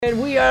And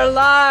we are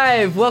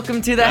live!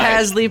 Welcome to the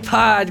Hasley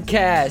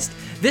Podcast.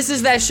 This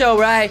is that show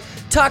where I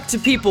talk to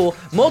people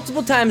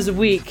multiple times a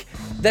week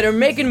that are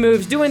making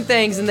moves, doing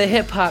things in the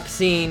hip-hop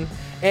scene.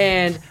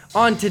 And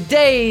on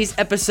today's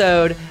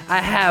episode, I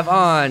have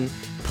on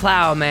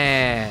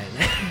Plowman.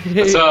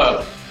 What's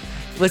up?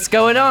 What's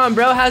going on,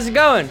 bro? How's it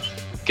going?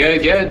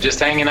 Good.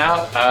 Just hanging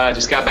out.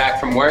 Just got back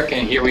from work,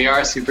 and here we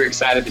are. Super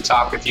excited to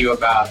talk with you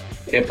about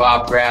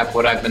hip-hop, rap,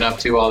 what I've been up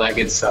to, all that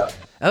good stuff.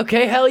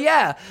 Okay, hell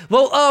yeah.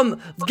 Well,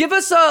 give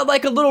us a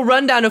little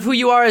rundown of who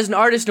you are as an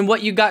artist and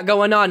what you got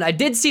going on. I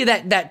did see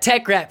that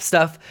tech rap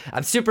stuff.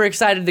 I'm super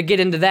excited to get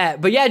into that.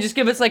 But yeah, just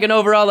give us like an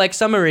overall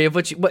summary of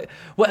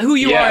who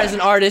you are as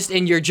an artist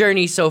and your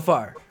journey so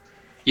far.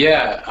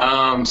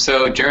 Yeah.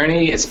 So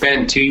journey. It's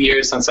been 2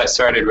 years since I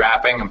started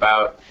rapping.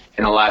 About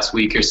in the last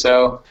week or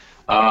so.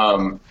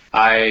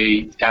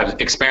 I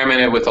have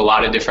experimented with a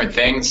lot of different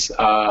things.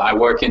 I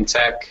work in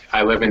tech.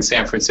 I live in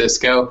San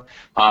Francisco.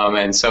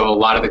 And so a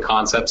lot of the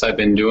concepts I've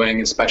been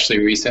doing, especially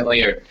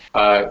recently, are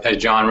a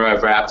genre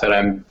of rap that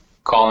I'm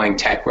calling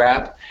tech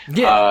rap.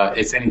 Yeah.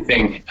 It's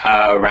anything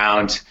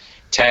around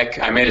tech.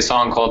 I made a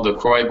song called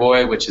LaCroix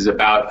Boy, which is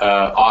about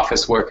an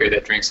office worker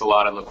that drinks a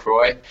lot of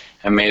LaCroix,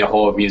 and made a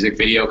whole music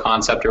video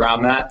concept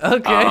around that.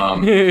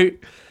 Okay.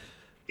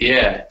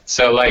 Yeah,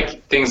 so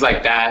things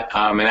like that,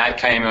 and that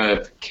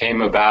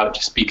came about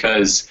just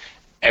because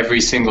every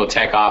single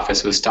tech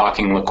office was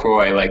talking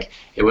LaCroix.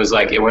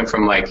 It went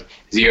from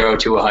 0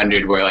 to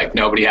 100, where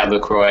nobody had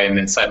LaCroix, and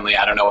then suddenly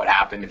I don't know what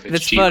happened, if it's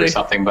That's cheap funny. or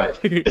something,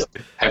 but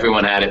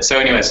everyone had it. So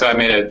anyway, I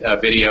made a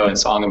video and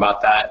song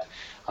about that.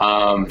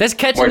 That's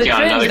catching the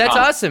trends. That's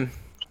awesome.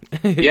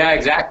 Yeah,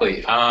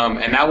 exactly.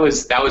 And that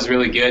was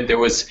really good. It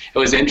was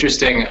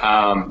interesting.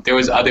 There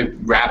was other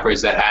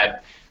rappers that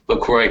had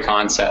LaCroix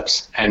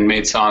concepts and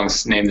made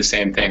songs named the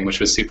same thing,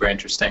 which was super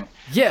interesting.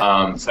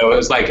 Yeah. So it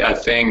was a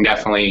thing,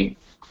 definitely,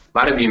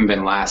 might have even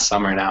been last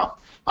summer now.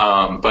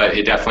 But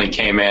it definitely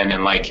came in,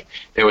 and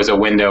there was a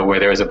window where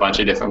there was a bunch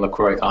of different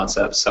LaCroix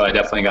concepts. So I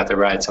definitely got to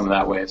ride some of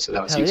that wave. So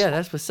that was useful. Yeah,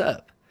 that's what's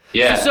up.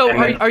 Yeah. So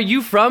are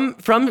you from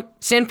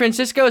San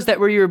Francisco? Is that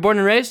where you were born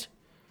and raised?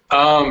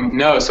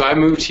 No. So I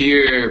moved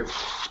here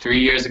 3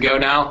 years ago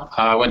now.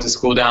 I went to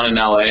school down in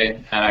LA,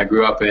 and I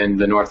grew up in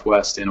the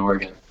Northwest in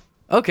Oregon.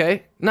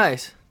 Okay,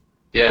 nice.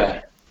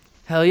 Yeah.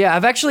 Hell yeah.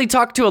 I've actually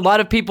talked to a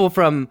lot of people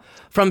from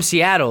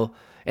Seattle,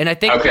 and I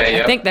think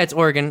I think that's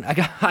Oregon. I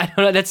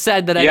don't know. That's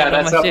sad that I got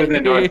that's up in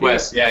the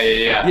Northwest. Yeah.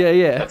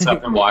 Yeah. That's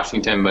up in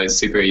Washington, but it's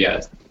super,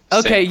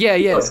 Okay,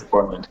 yeah. Close to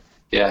Portland.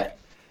 Yeah.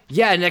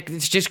 Yeah, and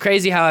it's just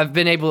crazy how I've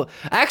been able...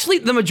 Actually,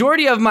 the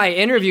majority of my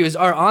interviews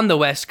are on the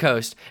West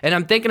Coast, and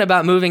I'm thinking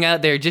about moving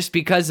out there just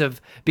because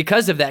of that,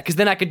 because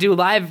then I could do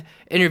live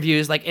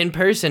interviews in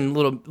person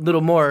a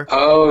little more.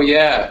 Oh,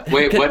 yeah.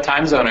 Wait, what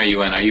time zone are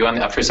you in? Are you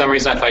on... For some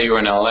reason, I thought you were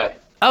in LA.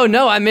 Oh,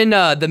 no, I'm in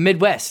the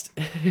Midwest. Oh,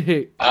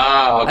 okay.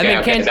 I'm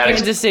in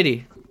Kansas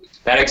City.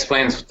 That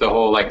explains the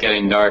whole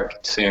getting dark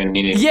soon,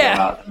 needing to go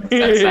out.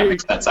 That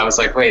makes sense. I was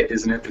like, wait,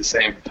 isn't it the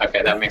same?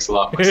 Okay, that makes a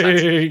lot more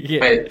sense.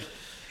 Yeah. Wait.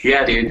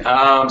 Yeah, dude.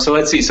 So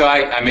let's see. So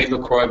I made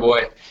LaCroix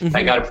Boy. Mm-hmm.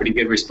 I got a pretty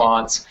good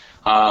response.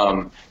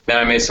 Then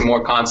I made some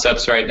more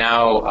concepts right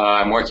now.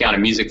 I'm working on a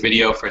music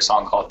video for a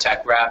song called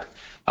Tech Rap.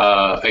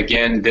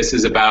 Again, this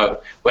is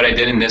about what I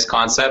did in this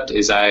concept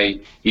is I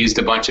used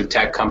a bunch of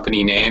tech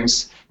company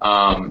names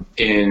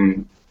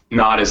in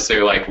not as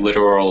their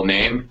literal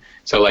name.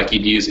 So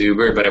you'd use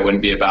Uber, but it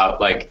wouldn't be about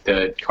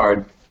the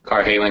car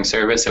hailing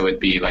service. It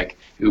would be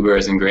Uber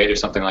isn't great or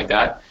something like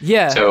that.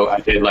 Yeah. So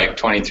I did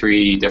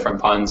 23 different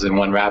puns in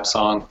one rap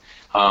song.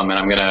 And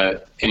I'm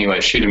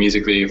gonna shoot a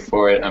music video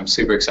for it. I'm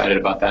super excited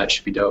about that. It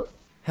should be dope.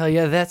 Hell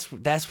yeah,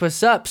 that's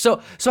what's up.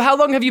 So how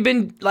long have you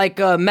been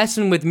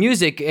messing with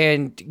music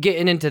and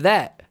getting into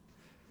that?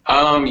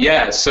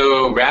 Yeah,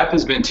 so rap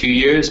has been 2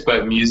 years,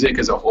 but music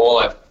as a whole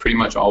I've pretty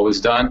much always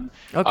done.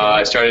 Okay.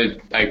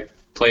 I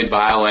played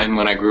violin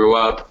when I grew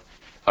up.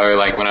 Or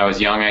when I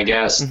was young, I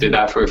guess. Mm-hmm. Did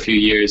that for a few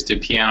years,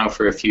 did piano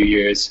for a few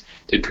years,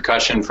 did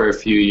percussion for a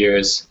few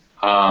years.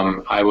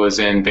 I was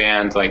in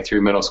band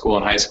through middle school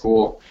and high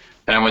school.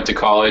 Then I went to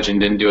college and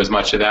didn't do as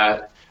much of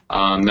that.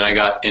 Then I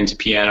got into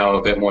piano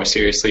a bit more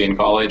seriously in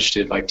college,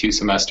 did 2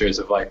 semesters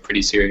of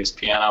pretty serious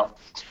piano.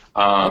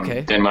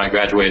 Okay. Then when I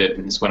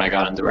graduated is when I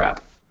got into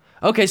rap.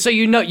 Okay, so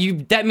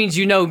that means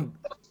you know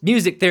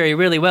music theory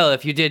really well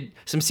if you did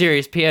some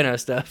serious piano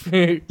stuff.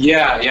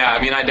 Yeah.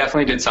 I mean, I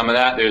definitely did some of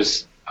that.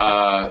 There's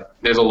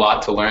a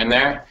lot to learn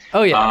there.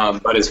 Oh yeah.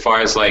 But as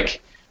far as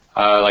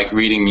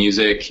reading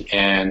music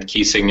and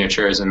key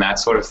signatures and that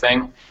sort of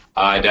thing,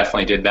 I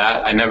definitely did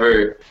that. I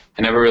never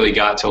really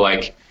got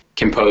to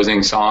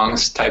composing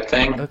songs type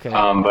thing. Okay.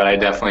 But I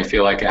definitely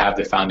feel I have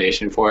the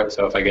foundation for it.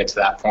 So if I get to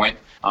that point,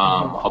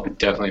 I'll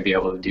definitely be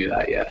able to do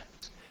that. Yeah.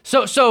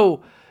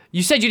 So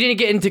you said you didn't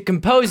get into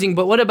composing,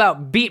 but what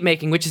about beat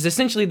making, which is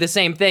essentially the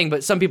same thing,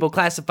 but some people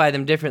classify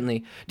them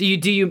differently.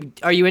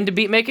 Are you into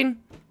beat making?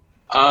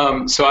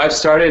 So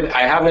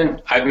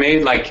I've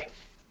made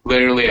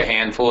literally a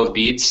handful of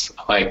beats,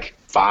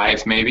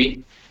 5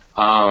 maybe.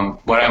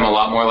 What I'm a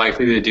lot more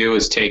likely to do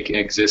is take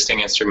existing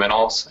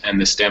instrumentals and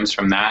the stems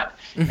from that.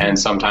 And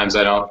sometimes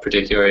I don't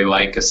particularly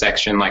like a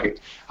section. Like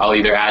I'll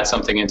either add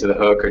something into the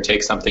hook or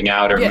take something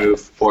out or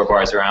move 4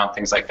 bars around,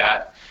 things like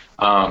that.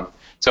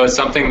 So it's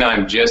something that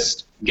I'm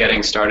just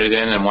getting started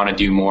in and want to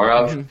do more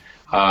of.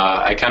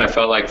 I kind of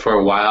felt like for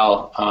a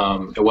while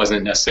it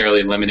wasn't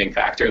necessarily a limiting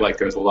factor. Like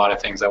there was a lot of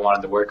things I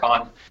wanted to work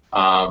on.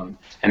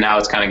 And now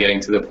it's kind of getting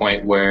to the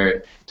point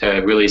where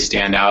to really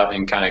stand out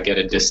and kind of get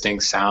a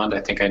distinct sound,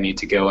 I think I need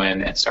to go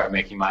in and start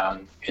making my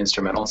own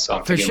instrumentals. So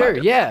I'm for sure,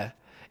 yeah.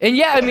 And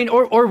yeah, I mean,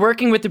 or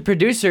working with the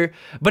producer,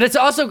 but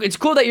it's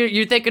cool that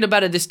you're thinking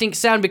about a distinct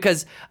sound,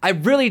 because I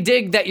really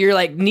dig that you're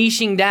like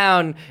niching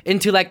down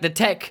into like the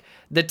tech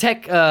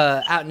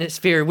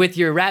atmosphere with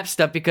your rap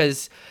stuff,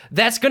 because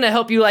that's going to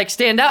help you like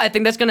stand out. I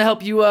think that's going to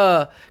help you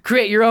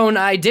create your own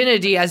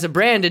identity as a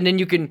brand, and then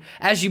you can,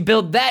 as you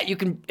build that, you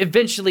can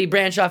eventually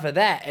branch off of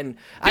that. And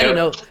I don't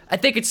know, I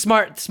think it's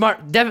smart,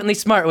 definitely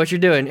smart what you're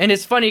doing. And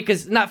it's funny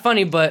because, not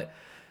funny, but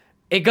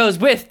it goes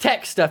with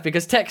tech stuff,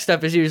 because tech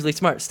stuff is usually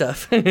smart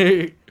stuff.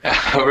 Right.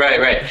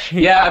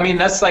 Yeah, I mean,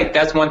 that's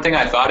one thing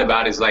I thought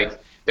about is like,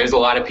 there's a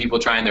lot of people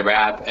trying to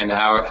rap, and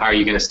how are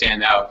you going to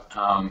stand out?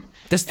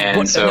 That's an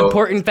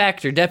important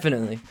factor,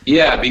 definitely.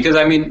 Yeah, because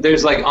I mean,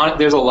 there's a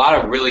lot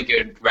of really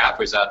good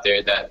rappers out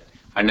there that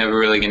are never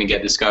really going to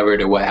get discovered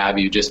or what have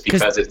you, just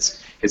because it's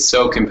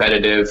so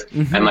competitive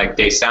and like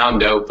they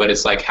sound dope, but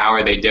it's like, how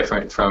are they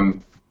different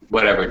from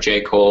whatever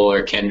J. Cole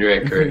or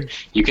Kendrick or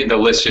the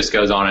list just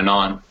goes on and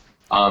on.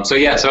 So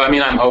I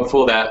mean, I'm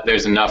hopeful that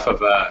there's enough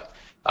of a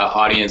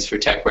audience for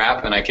tech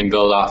rap, and I can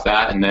build off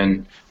that, and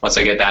then once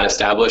I get that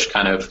established,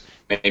 kind of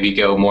maybe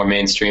go more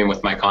mainstream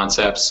with my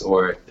concepts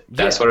or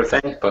that sort of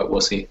thing, but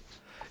we'll see.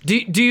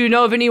 Do you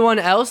know of anyone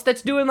else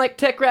that's doing like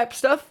tech rap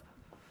stuff?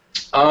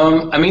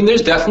 I mean,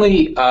 there's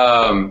definitely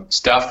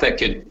stuff that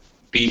could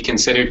be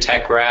considered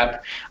tech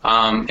rap.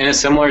 In a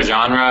similar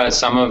genre,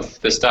 some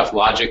of the stuff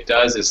Logic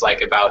does is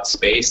like about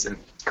space and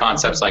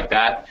concepts like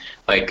that.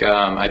 Like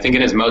I think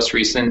in his most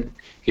recent,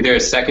 either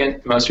his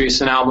second most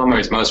recent album or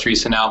his most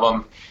recent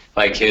album,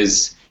 like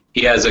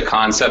he has a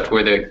concept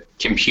where the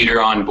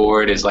computer on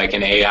board is like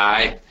an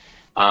AI,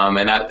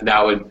 and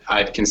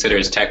I'd consider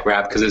as tech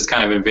rap, because it's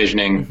kind of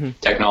envisioning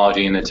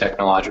technology in the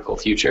technological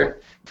future,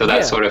 so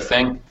that sort of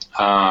thing.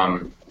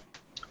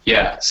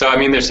 So I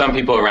mean, there's some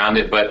people around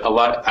it, but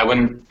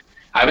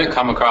I haven't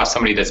come across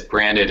somebody that's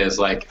branded as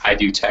like, I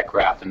do tech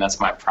rap and that's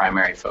my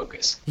primary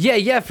focus.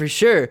 Yeah, for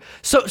sure.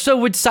 So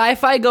would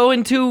sci-fi go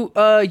into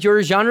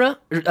your genre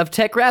of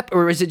tech rap,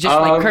 or is it just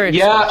like current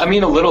stuff? I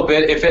mean, a little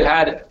bit. If it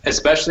had,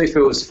 especially if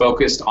it was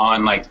focused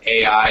on like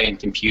AI and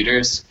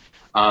computers,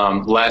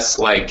 less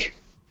like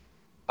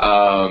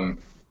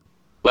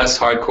less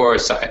hardcore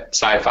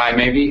sci-fi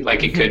maybe.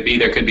 Like it could be,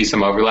 there could be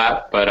some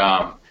overlap,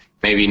 but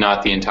maybe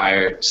not the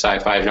entire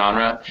sci-fi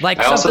genre. Like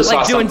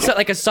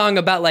like a song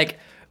about like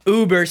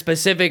Uber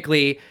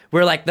specifically,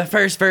 where like the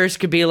first verse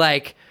could be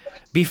like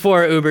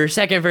before Uber,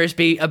 second verse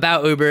be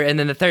about Uber, and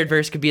then the third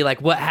verse could be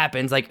like what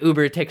happens, like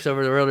Uber takes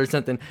over the world or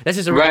something. That's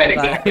just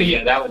exactly.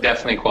 Yeah, that would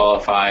definitely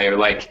qualify. Or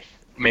like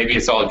maybe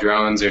it's all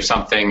drones or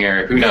something,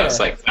 or who knows,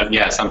 like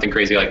something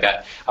crazy like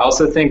that. I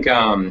also think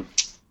I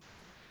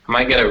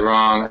might get it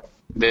wrong.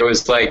 There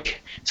was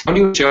like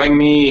somebody was showing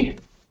me,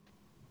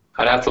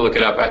 I'd have to look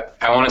it up.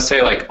 I want to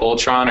say like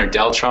Ultron or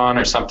Deltron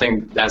or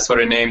something, that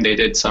sort of name. They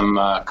did some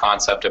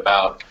concept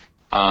about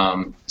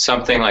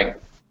something like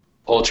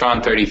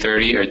Ultron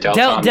 3030 or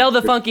Deltron. Del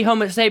the Funky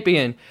Homo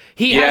Sapien.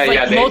 He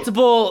has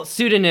multiple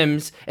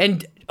pseudonyms,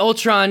 and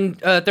Ultron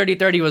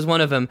 3030 was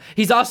one of them.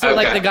 He's also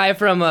like the guy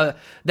from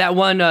that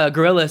one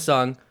Gorilla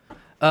song.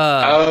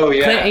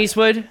 Clint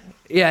Eastwood.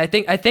 Yeah, I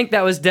think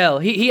that was Del.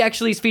 He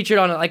actually is featured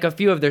on like a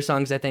few of their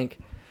songs, I think.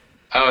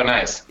 Oh,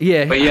 nice.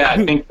 Yeah. But yeah,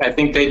 I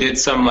think they did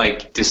some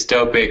like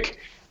dystopic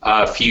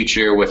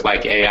future with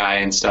like AI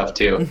and stuff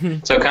too.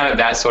 So kind of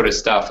that sort of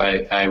stuff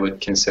I would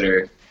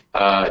consider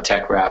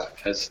tech rap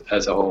as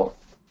a whole.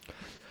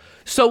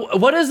 So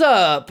what is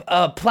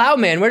a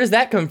Plowman? Where does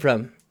that come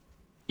from?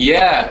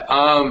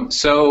 Yeah,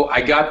 so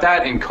I got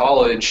that in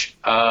college.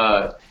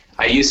 I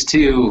used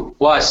to,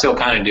 well, I still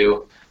kind of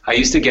do. I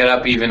used to get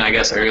up even, I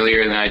guess,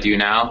 earlier than I do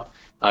now.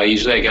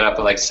 Usually I get up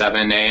at like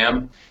 7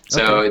 a.m.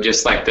 So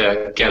just like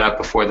the get up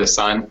before the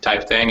sun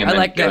type thing, and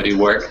then go do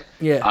work.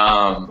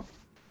 Yeah.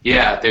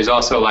 There's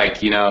also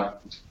like,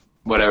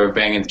 whatever,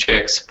 banging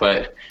chicks,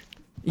 but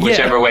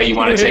whichever way you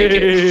want to take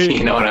it,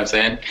 you know what I'm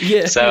saying?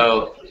 Yeah.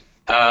 So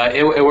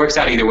it works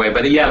out either way.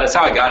 But yeah, that's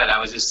how I got it. I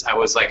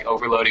was like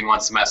overloading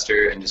one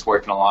semester and just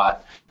working a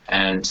lot.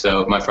 And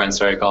so my friends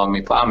started calling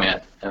me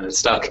Plowman, and it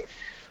stuck.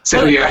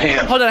 So here I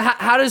am. Hold on.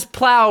 How does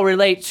plow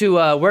relate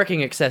to working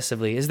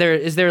excessively? Is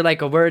there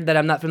like a word that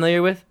I'm not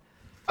familiar with?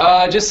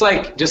 Just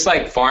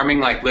like farming,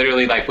 like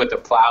literally like with the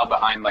plow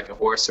behind like a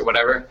horse or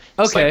whatever.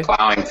 Just like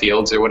plowing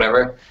fields or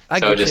whatever.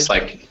 So just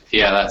like,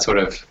 that sort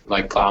of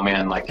like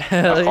Plowman, like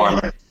a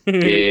farmer.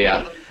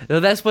 Yeah.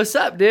 Well, that's what's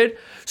up, dude.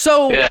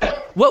 So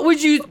what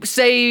would you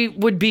say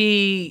would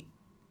be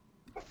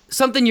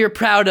something you're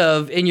proud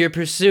of in your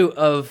pursuit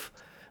of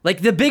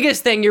Like the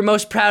biggest thing you're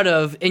most proud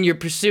of in your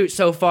pursuit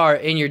so far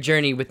in your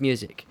journey with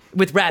music,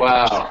 with rap.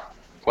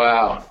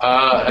 Wow.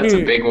 That's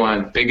a big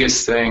one.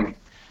 Biggest thing.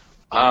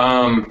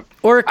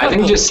 Or a couple. I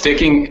think just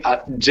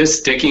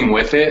sticking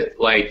with it.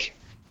 Like,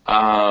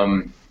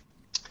 I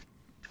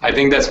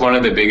think that's one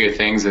of the bigger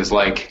things is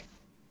like,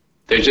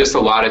 there's just a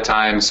lot of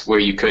times where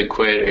you could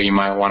quit or you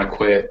might want to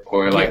quit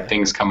or like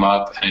things come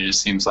up and it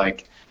just seems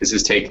like this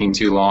is taking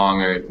too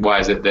long or why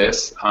is it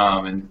this?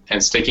 And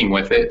sticking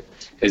with it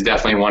is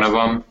definitely one of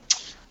them.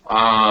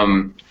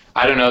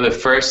 I don't know, the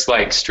first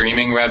like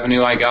streaming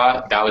revenue I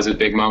got, that was a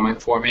big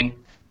moment for me.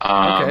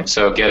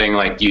 So getting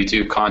like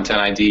YouTube Content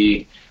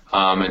ID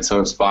and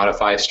some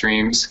Spotify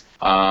streams.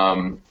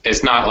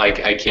 It's not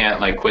like I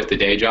can't like quit the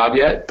day job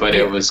yet, but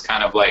it was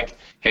kind of like,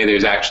 hey,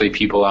 there's actually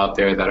people out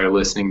there that are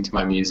listening to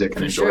my music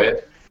and enjoy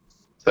it.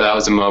 So that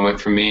was a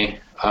moment for me.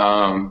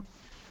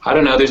 I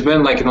don't know, there's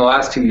been like in the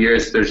last 2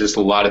 years, there's just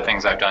a lot of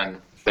things I've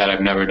done that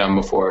I've never done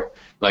before,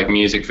 like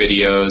music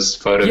videos,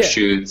 photo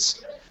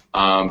shoots,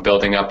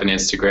 building up an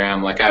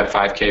Instagram. Like I have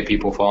 5K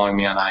people following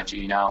me on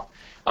IG now.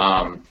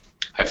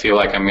 I feel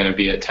like I'm going to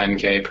be at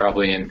 10K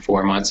probably in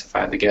 4 months if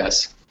I had to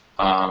guess.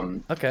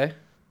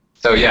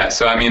 So yeah,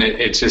 so I mean,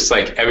 it's just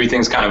like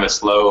everything's kind of a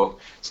slow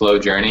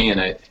journey.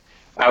 And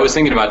I was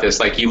thinking about this,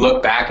 like you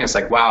look back and it's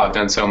like, wow, I've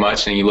done so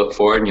much. And you look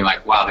forward and you're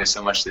like, wow, there's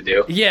so much to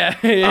do. Yeah,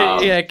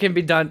 it can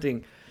be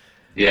daunting.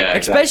 Yeah,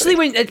 especially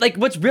when like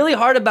what's really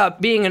hard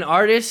about being an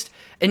artist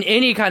in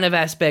any kind of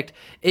aspect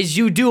is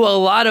you do a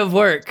lot of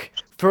work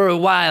for a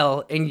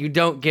while and you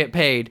don't get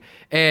paid,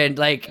 and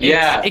like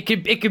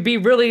it could be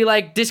really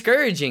like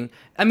discouraging.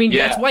 I mean,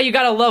 that's why you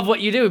gotta love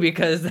what you do,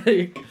 because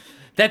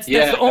that's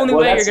the only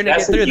way you're gonna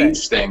get through that.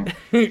 That's the huge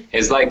thing.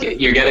 Is like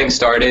you're getting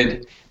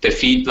started.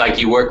 Like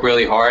you work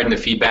really hard, and the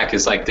feedback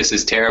is like, this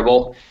is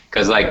terrible.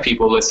 Because like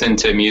people listen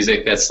to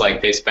music that's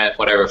like they spent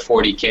whatever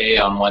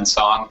 40K on one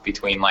song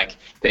between like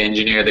the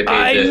engineer they paid.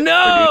 I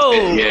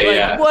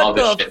know. All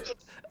this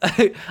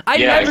shit. I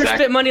never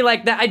spent money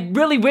like that. I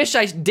really wish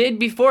I did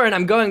before, and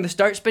I'm going to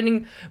start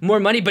spending more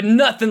money, but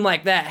nothing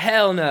like that.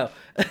 Hell no.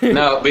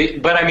 No,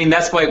 but I mean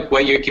that's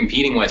what you're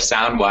competing with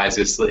sound wise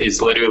is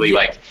literally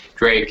like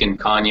Drake and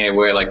Kanye,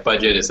 where like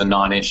budget is a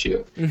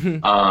non-issue.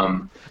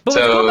 But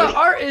what's cool about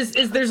art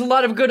is there's a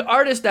lot of good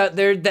artists out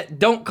there that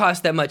don't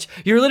cost that much.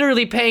 You're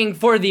literally paying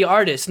for the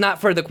artist, not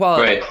for the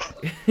quality.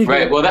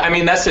 Right. Well, I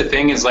mean, that's the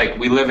thing is like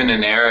we live in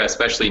an era,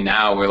 especially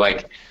now, where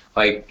like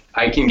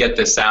I can get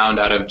the sound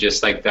out of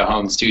just like the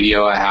home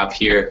studio I have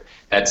here.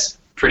 That's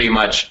pretty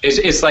much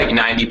it's like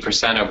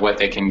 90% of what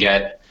they can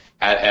get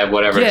at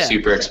whatever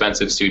super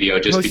expensive studio,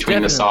 just most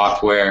between definitely. The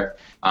software.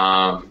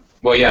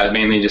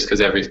 Mainly just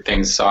because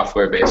everything's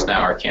software based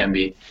now, or can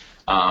be.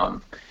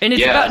 And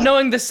it's about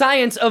knowing the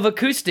science of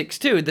acoustics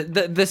too,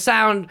 the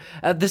sound,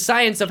 the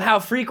science of how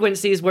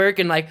frequencies work,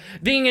 and like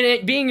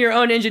being your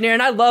own engineer.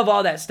 And I love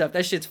all that stuff.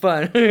 That shit's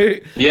fun.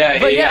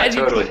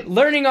 Totally.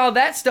 Learning all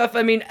that stuff.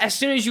 I mean, as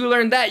soon as you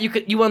learn that,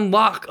 you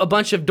unlock a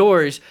bunch of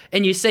doors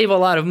and you save a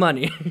lot of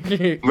money.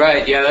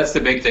 Right. Yeah, that's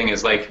the big thing.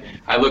 Is like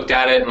I looked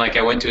at it and like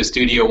I went to a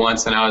studio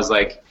once and I was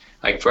like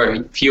for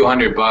a few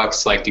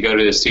 $100, like to go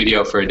to the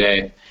studio for a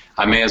day,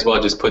 I may as well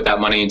just put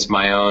that money into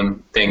my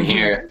own thing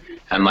here.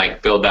 And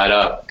like build that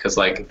up, because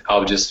like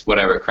I'll just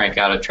crank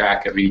out a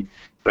track every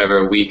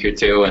a week or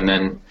two, and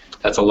then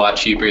that's a lot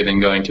cheaper than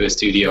going to a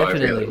studio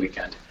every other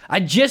weekend. I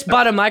just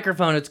bought a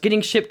microphone. It's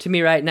getting shipped to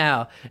me right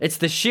now. It's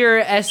the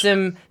Shure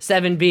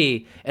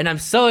SM7B, and I'm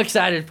so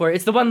excited for it.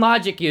 It's the one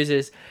Logic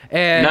uses,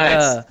 and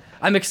nice.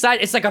 I'm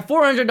excited. It's like a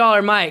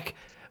 $400 mic,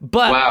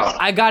 but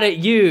I got it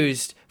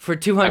used for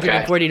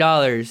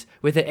 $240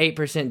 with an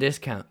 8%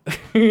 discount.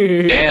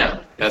 Damn,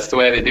 that's the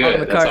way they do it.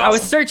 That's awesome. I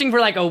was searching for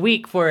like a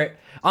week for it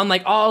on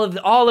like all of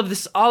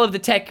the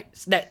tech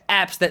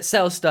apps that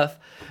sell stuff,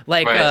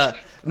 like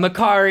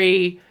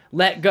Macari,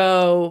 Let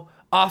Go,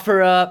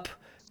 OfferUp,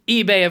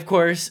 eBay, of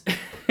course.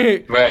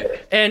 Right.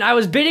 And I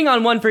was bidding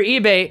on one for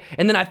eBay,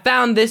 and then I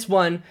found this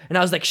one, and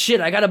I was like,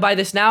 shit, I gotta buy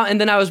this now. And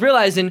then I was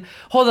realizing,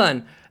 hold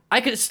on, I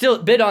could still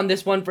bid on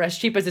this one for as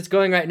cheap as it's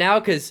going right now,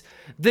 because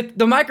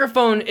the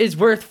microphone is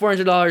worth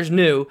 $400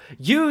 new.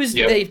 Used,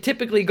 they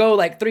typically go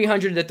like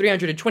 $300 to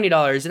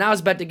 $320, and I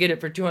was about to get it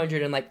for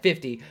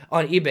 $250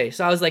 on eBay.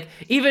 So I was like,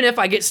 even if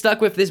I get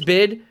stuck with this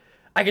bid,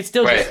 I could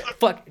still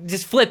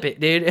just flip it,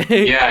 dude.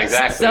 Yeah,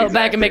 exactly. Sell it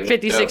back and make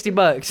 50,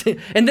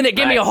 $60. And then it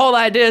gave me a whole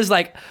idea. Is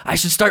like, I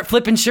should start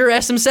flipping Shure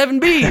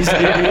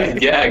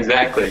SM7Bs. Yeah,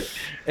 exactly.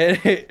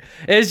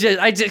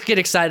 I just get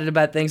excited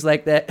about things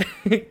like that.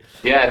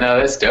 Yeah, no,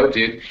 that's dope,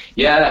 dude.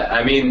 Yeah,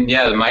 I mean, the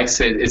mics,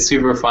 it's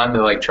super fun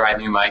to like try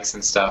new mics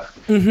and stuff.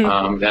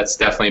 That's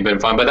definitely been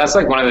fun. But that's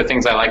like one of the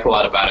things I like a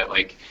lot about it,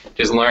 like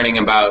just learning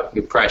about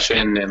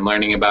compression and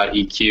learning about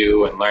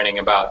EQ and learning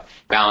about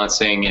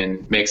balancing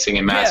and mixing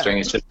and mastering.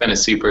 It's just been a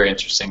super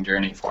interesting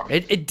journey for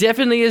me. It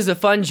definitely is a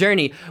fun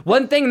journey.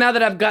 One thing now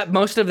that I've got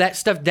most of that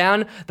stuff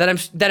down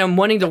that I'm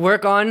wanting to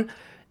work on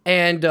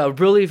and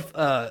really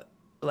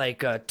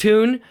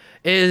tune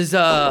is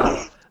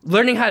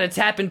learning how to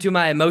tap into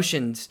my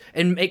emotions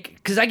and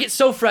because I get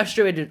so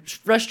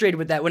frustrated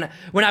with that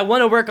when I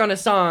want to work on a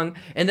song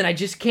and then I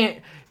just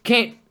can't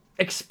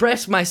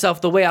express myself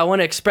the way I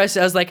want to express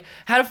it. I was like,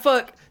 how the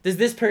fuck does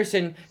this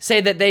person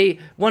say that they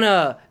want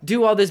to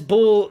do all this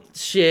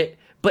bullshit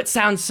but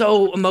sound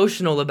so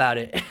emotional about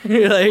it?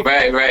 Like,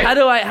 right. How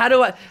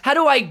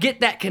do I get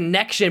that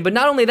connection? But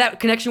not only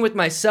that connection with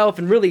myself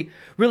and really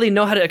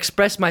know how to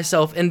express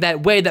myself in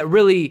that way that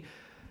really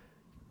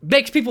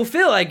makes people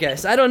feel, I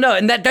guess. I don't know.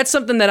 And that's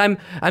something that I'm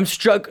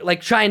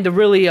trying to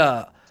really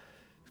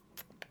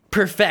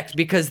perfect,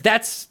 because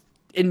that's,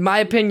 in my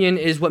opinion,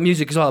 is what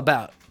music is all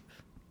about.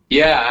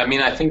 Yeah, I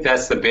mean, I think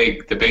that's the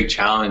big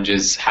challenge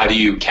is how do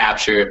you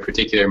capture a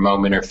particular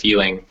moment or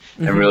feeling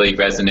and really make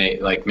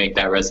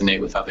that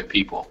resonate with other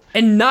people.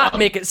 And not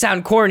make it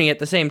sound corny at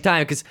the same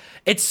time, because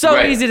it's so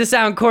easy to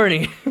sound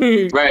corny.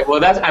 Right. Well,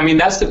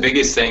 that's the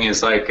biggest thing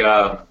is like,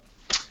 I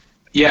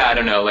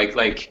don't know,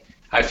 like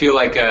I feel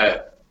like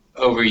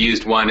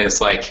overused one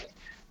is like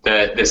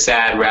the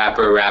sad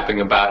rapper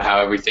rapping about how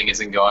everything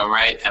isn't going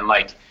right, and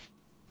like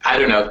I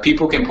don't know,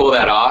 people can pull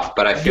that off,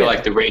 but I feel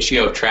like the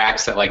ratio of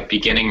tracks that like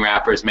beginning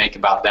rappers make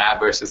about that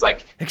versus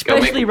like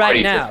especially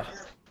right now.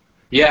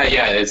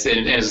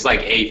 It's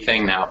like a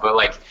thing now, but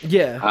like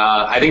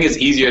I think it's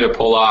easier to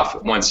pull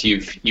off once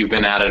you've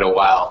been at it a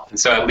while, and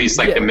so at least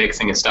like the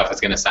mixing and stuff is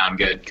gonna sound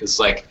good, because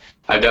like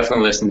I've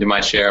definitely listened to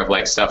my share of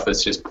like stuff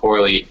that's just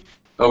poorly.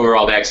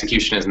 Overall, the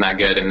execution isn't that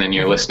good, and then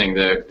you're listening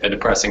to a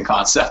depressing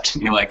concept,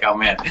 and you're like, oh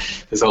man,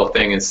 this whole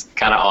thing is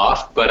kind of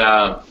off. But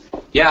I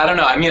don't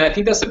know. I mean, I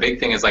think that's the big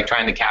thing is like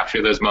trying to capture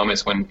those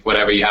moments when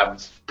whatever you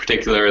have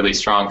particularly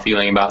strong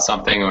feeling about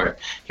something, or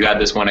you had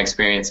this one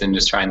experience, and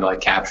just trying to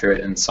like capture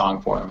it in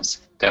song form is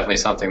definitely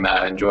something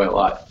that I enjoy a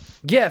lot.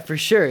 Yeah, for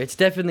sure. It's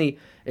definitely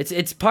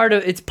it's part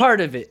of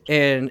it,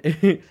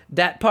 and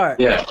that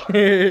part. Yeah.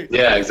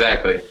 Yeah,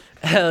 exactly.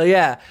 Hell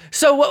yeah.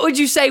 So, what would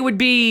you say would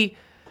be?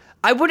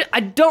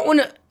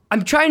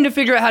 I'm trying to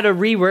figure out how to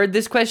reword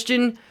this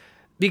question,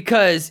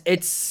 because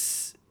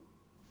it's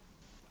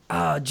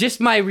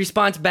just my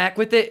response back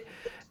with it.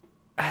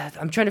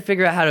 I'm trying to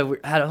figure out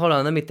how to hold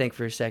on. Let me think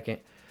for a second.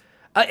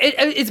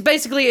 It's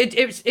basically,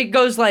 it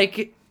goes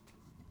like,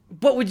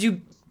 what would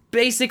you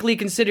basically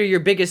consider your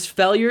biggest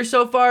failure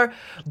so far?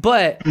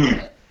 But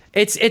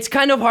it's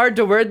kind of hard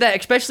to word that,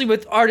 especially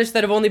with artists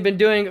that have only been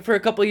doing it for a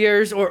couple of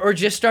years, or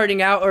just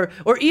starting out,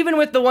 or even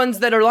with the ones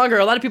that are longer.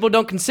 A lot of people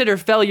don't consider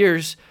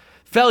failures,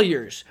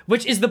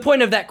 which is the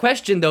point of that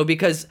question, though,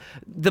 because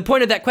the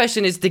point of that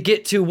question is to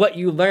get to what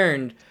you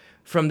learned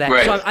from that.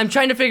 Right. So I'm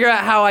trying to figure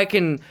out how I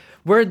can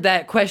word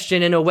that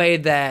question in a way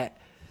that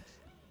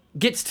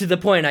gets to the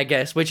point, I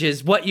guess, which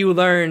is what you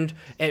learned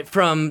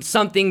from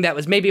something that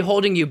was maybe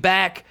holding you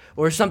back,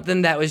 or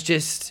something that was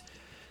just,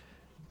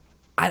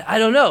 I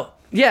don't know.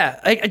 Yeah,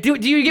 do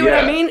you get what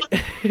I mean?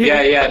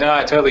 yeah, no,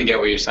 I totally get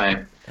what you're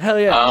saying. Hell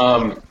yeah. I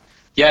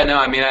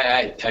mean,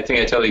 I think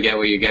I totally get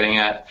what you're getting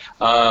at.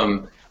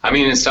 I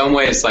mean, in some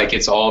ways, like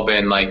it's all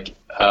been like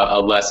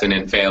a lesson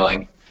in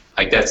failing.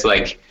 Like that's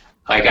like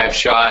I've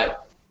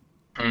shot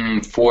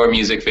 4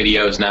 music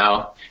videos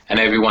now, and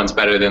everyone's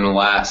better than the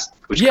last,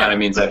 which kind of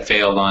means I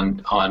failed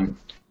on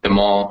them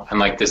all. And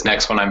like this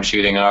next one I'm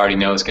shooting, I already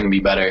know is going to be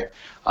better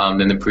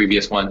than the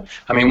previous one.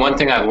 I mean, one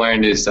thing I've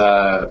learned is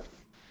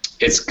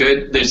it's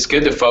good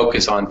to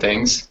focus on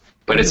things,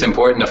 but it's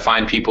important to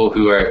find people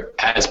who are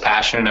as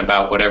passionate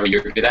about whatever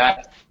you're good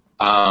at,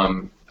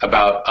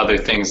 about other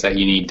things that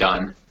you need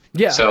done.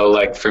 Yeah. So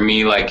like for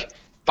me, like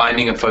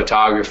finding a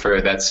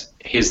photographer that's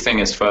his thing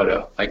is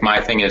photo. Like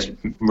my thing is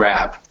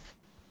rap.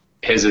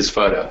 His is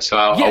photo. So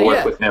I'll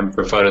work with him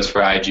for photos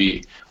for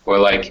IG. Or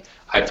like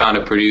I found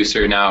a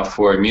producer now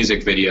for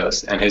music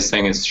videos, and his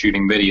thing is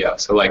shooting video.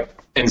 So like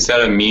instead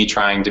of me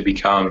trying to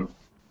become,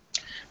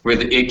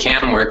 it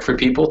can work for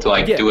people to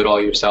like do it all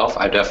yourself.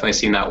 I've definitely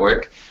seen that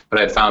work, but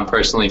I found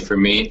personally for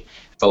me,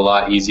 it's a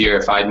lot easier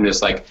if I'm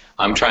just like,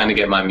 I'm trying to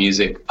get my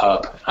music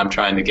up. I'm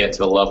trying to get to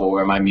the level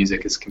where my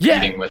music is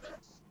competing with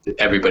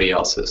everybody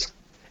else's.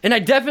 And I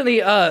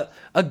definitely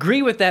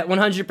agree with that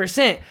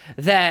 100%,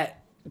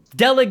 that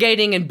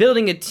delegating and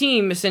building a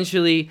team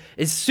essentially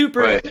is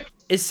super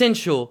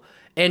essential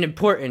and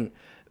important.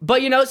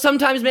 But, you know,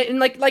 sometimes,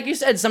 like you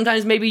said,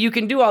 sometimes maybe you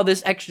can do all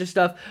this extra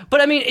stuff. But,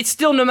 I mean, it's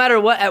still, no matter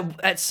what,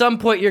 at some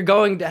point you're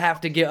going to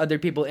have to get other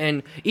people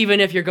in,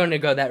 even if you're going to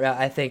go that route,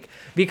 I think.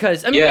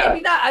 Because, I mean,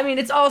 maybe not. I mean,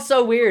 it's all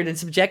so weird and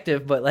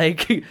subjective, but,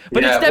 like,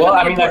 but it's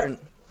definitely important.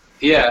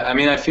 I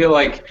mean, I feel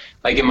like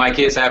in my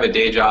case, I have a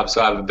day job,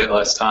 so I have a bit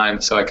less time,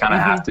 so I kind of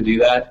have to do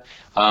that,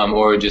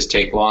 or just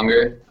take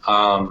longer.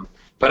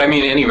 But, I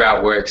mean, any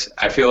route works.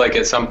 I feel like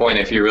at some point,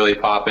 if you're really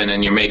popping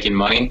and you're making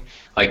money,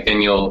 like,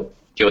 then you'll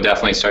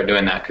definitely start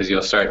doing that, because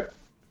you'll start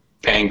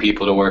paying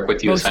people to work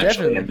with you. Most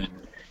essentially, definitely.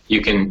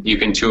 And then you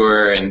can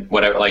tour and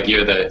whatever. Like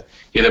you're the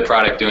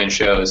product doing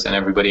shows, and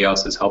everybody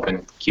else is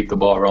helping keep the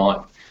ball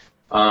rolling.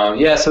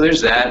 So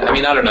there's that. I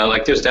mean, I don't know.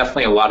 Like there's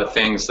definitely a lot of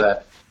things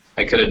that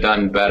I could have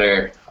done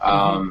better.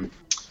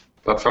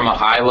 But from a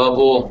high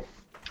level,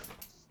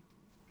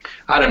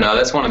 I don't know.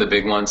 That's one of the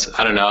big ones.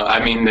 I don't know.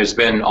 I mean, there's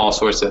been all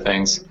sorts of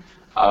things.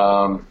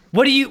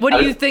 What do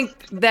you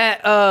think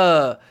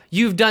that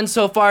you've done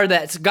so far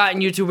that's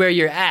gotten you to where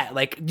you're at?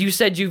 Like you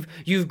said,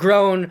 you've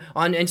grown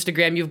on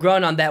Instagram, you've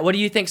grown on that. What do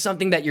you think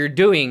something that you're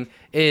doing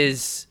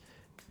is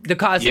the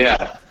cause?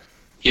 Yeah.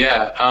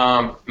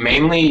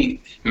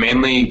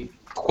 Mainly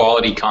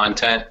quality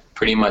content,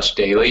 pretty much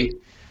daily.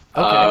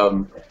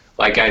 Okay.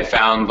 Like I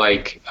found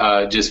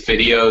just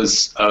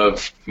videos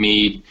of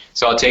me.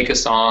 So I'll take a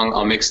song,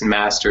 I'll mix and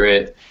master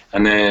it,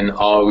 and then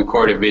I'll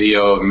record a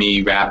video of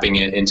me rapping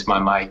it into my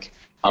mic.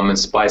 And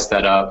splice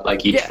that up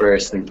like each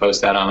verse and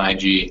post that on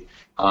IG.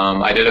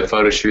 I did a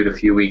photo shoot a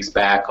few weeks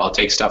back. I'll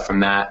take stuff from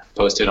that,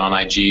 post it on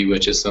IG,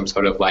 which is some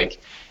sort of like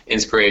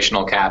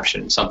inspirational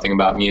caption, something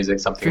about music,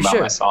 something about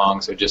my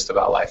songs, or just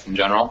about life in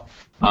general.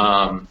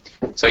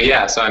 So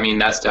I mean,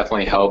 that's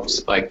definitely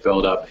helped like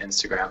build up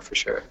Instagram for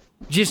sure.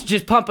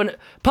 Just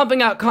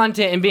pumping out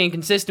content and being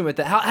consistent with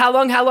it. How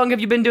long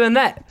have you been doing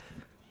that?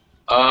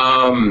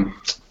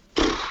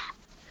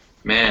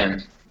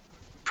 Man,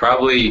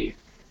 probably,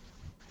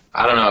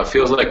 I don't know, it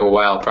feels like a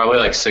while, probably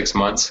like 6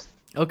 months.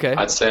 Okay.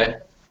 I'd say.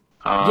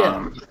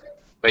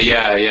 But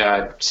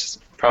yeah,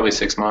 probably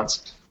 6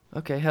 months.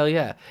 Okay, hell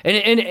yeah.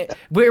 And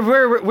where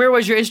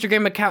was your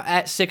Instagram account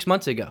at 6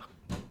 months ago?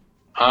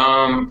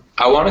 I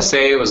want to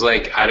say it was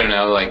like, I don't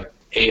know, like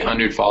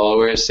 800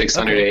 followers,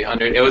 600,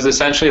 800. It was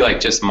essentially like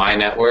just my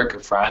network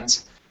of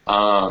friends.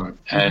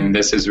 And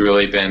this has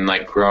really been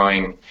like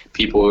growing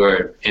people who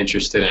are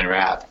interested in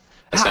rap,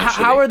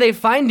 essentially. How are they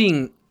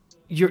finding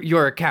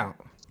your account?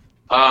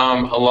 A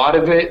lot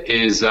of it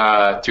is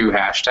through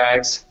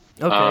hashtags.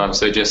 Okay.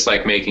 So just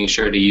like making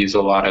sure to use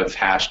a lot of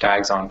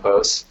hashtags on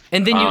posts.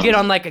 And then you get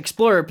on like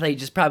Explorer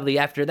pages probably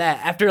after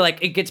that. After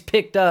like it gets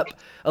picked up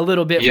a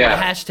little bit more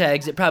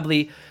hashtags, it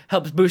probably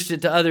helps boost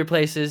it to other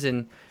places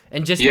and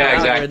just how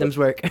algorithms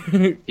work.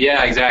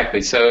 Yeah,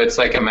 exactly. So it's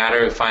like a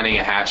matter of finding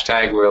a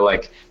hashtag where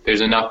like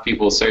there's enough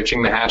people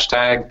searching the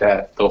hashtag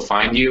that they'll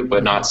find you,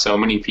 but not so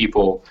many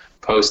people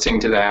posting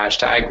to the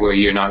hashtag where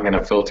you're not going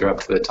to filter up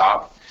to the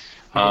top.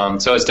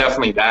 So it's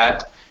definitely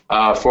that.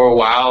 For a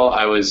while,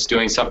 I was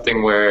doing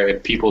something where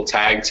if people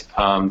tagged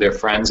their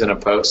friends in a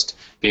post,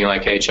 being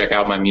like, hey, check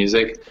out my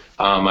music,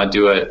 I'd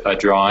do a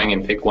drawing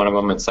and pick one of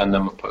them and send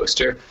them a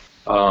poster.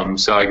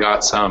 So I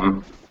got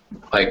some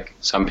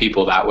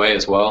people that way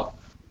as well.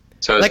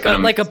 So it's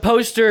like a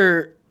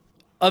poster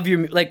of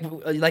your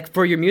like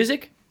for your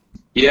music?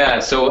 Yeah,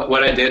 so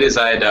what I did is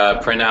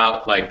I'd print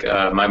out like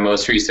my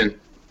most recent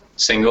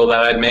single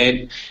that I'd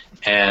made,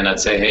 and I'd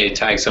say, hey,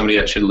 tag somebody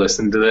that should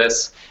listen to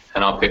this,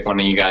 and I'll pick one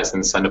of you guys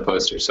and send a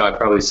poster. So I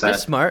probably sent...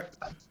 That's smart.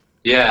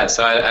 Yeah,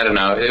 so I don't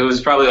know. It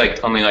was probably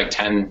like only like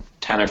 10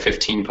 or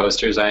 15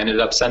 posters I ended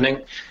up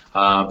sending,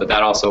 but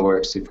that also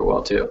works super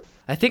well too.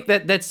 I think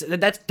that's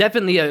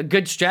definitely a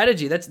good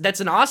strategy. That's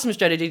an awesome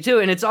strategy too,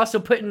 and it's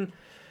also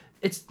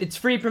it's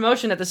free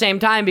promotion at the same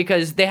time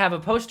because they have a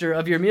poster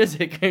of your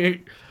music.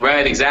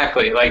 Right,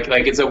 exactly. Like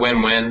it's a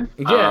win-win.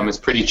 Yeah. It's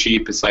pretty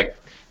cheap. It's like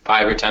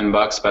 $5 or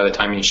 $10 by the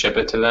time you ship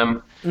it to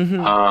them.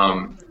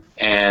 Mm-hmm.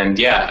 And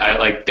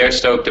they're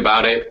stoked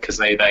about it because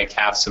they like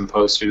have some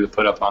posters to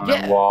put up on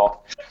their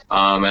wall.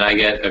 And I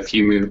get a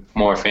few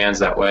more fans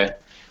that way.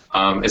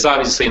 It's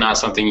obviously not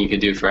something you could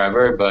do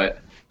forever,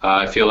 but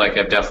I feel like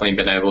I've definitely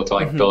been able to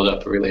like build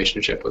up a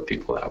relationship with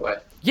people that way.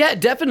 Yeah,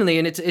 definitely.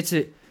 And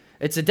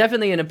it's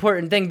definitely an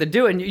important thing to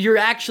do, and you're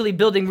actually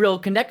building real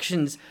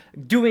connections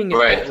doing it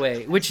that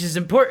way, which is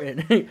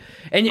important.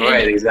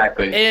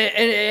 Exactly.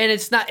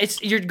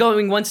 And you're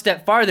going one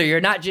step farther.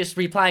 You're not just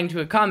replying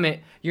to a comment;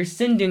 you're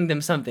sending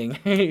them something.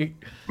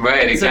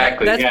 Right,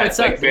 exactly. So it's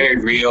like very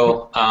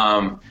real.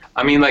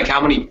 I mean, like how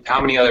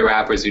many other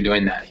rappers are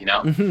doing that? You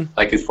know,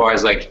 like as far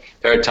as like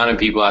there are a ton of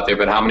people out there,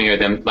 but how many of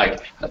them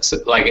like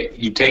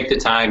you take the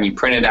time, you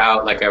print it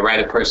out, like I write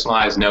a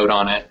personalized note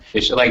on it.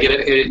 It's like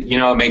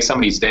it makes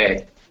somebody's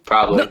day.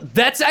 Probably. No,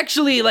 that's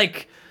actually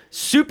like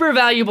super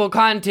valuable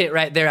content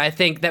right there. I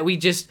think that we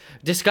just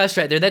discussed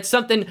right there. That's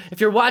something, if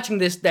you're watching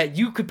this, that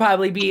you could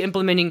probably be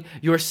implementing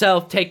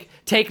yourself. Take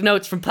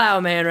notes from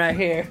Plowman right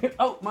here.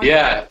 Oh my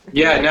God.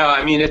 No,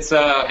 I mean it's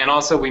and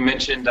also we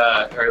mentioned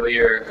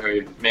earlier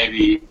or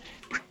maybe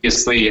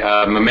previously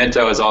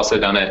Memento has also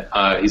done it.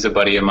 He's a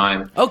buddy of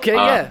mine. Okay,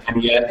 yeah.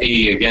 And yet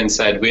he again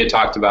said we had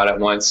talked about it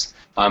once,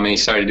 and he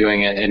started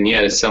doing it, and he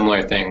had a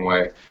similar thing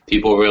where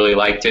people really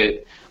liked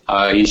it.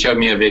 He showed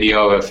me a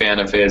video of a fan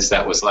of his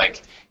that was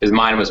like, his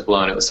mind was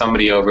blown. It was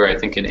somebody over, I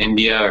think in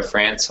India or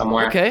France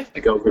somewhere,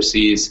 like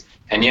overseas.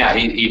 And yeah,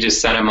 he just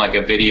sent him like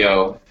a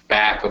video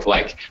back of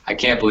like, I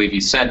can't believe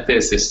you sent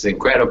this. This is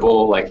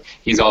incredible. Like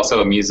he's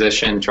also a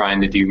musician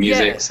trying to do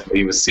music. So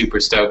he was super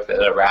stoked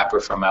that a rapper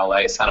from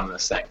LA sent him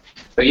this thing.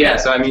 But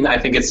so I mean, I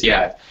think it's,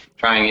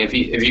 trying, if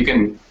you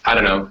can, I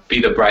don't know,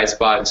 be the bright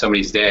spot in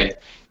somebody's day,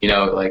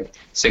 like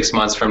 6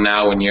 months from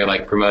now when you're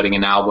like promoting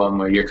an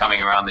album or you're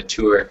coming around the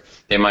tour,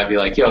 they might be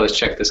like, yo, let's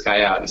check this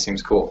guy out. He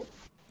seems cool.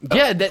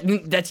 Yeah,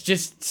 that's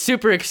just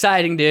super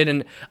exciting, dude.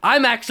 And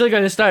I'm actually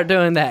going to start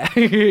doing that.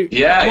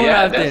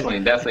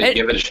 Definitely.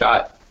 Give it a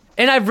shot.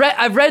 And I've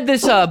read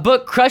this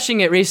book,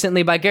 Crushing It,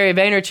 recently by Gary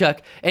Vaynerchuk,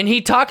 and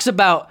he talks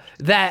about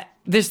that.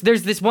 There's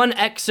this one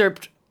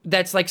excerpt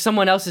that's like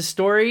someone else's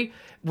story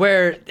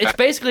where it's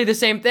basically the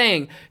same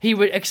thing. He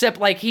would, except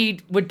like he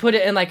would put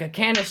it in like a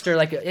canister,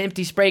 like an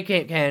empty spray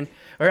can,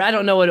 or I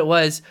don't know what it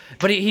was,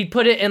 but he'd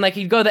put it in, like,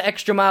 he'd go the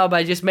extra mile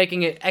by just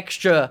making it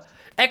extra,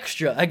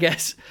 I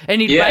guess.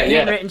 And he'd write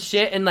handwritten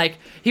shit, and like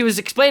he was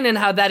explaining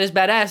how that is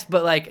badass,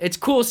 but like it's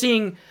cool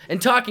seeing and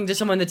talking to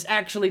someone that's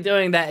actually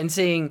doing that and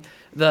seeing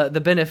the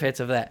benefits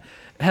of that.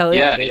 Hell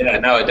yeah. Yeah,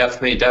 no, it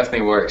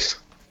definitely works.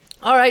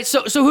 All right,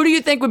 so who do you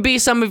think would be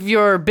some of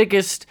your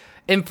biggest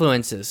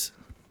influences?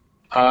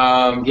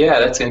 Yeah,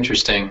 that's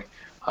interesting.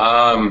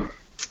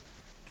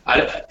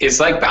 It's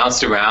like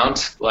bounced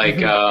around.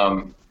 Like,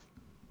 I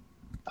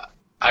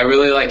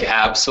really like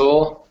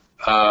Absol.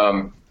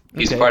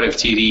 He's part of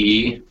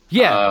TDE.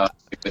 Yeah.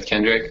 With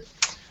Kendrick.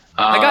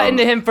 I got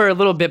into him for a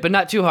little bit, but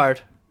not too hard.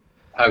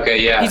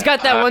 Okay, yeah. He's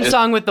got that one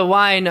song with the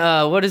wine.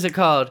 What is it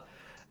called?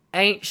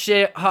 Ain't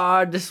shit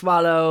hard to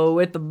swallow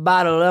with a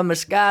bottle of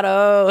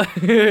Moscato.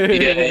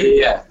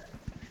 Yeah.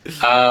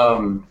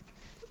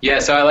 Yeah,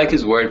 so I like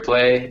his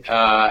wordplay.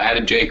 I had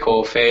a J.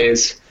 Cole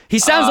phase. He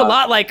sounds a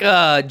lot like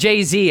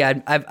Jay-Z.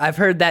 I've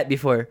heard that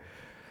before.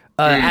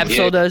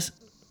 Absol does.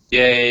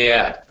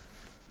 Yeah,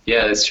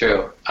 that's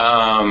true.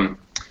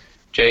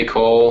 J.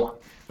 Cole.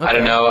 Okay. I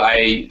don't know.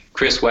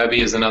 Chris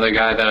Webby is another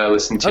guy that I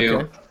listened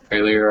to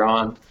earlier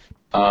on.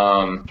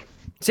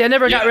 See, I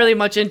never got really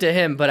much into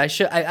him, but I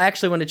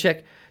actually want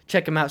to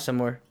check him out some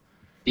more.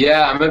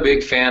 Yeah, I'm a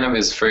big fan of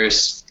his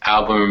first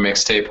album or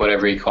mixtape,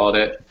 whatever he called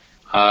it.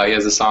 He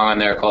has a song on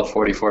there called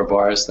 44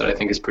 Bars that I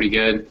think is pretty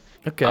good.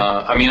 Okay.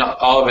 I mean,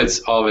 all of it's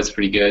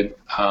pretty good.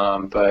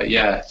 But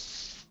yeah.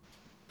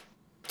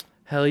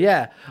 Hell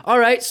yeah. All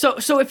right.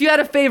 So if you had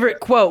a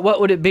favorite quote,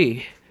 what would it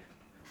be?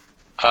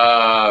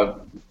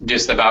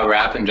 Just about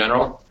rap in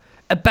general?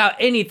 About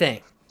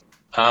anything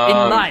in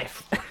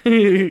life.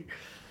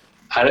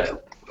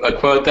 A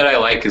quote that I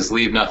like is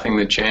 "Leave nothing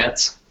to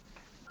chance."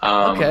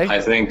 I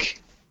think,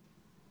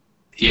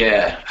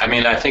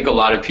 I think a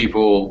lot of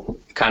people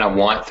kind of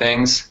want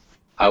things,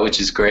 which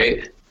is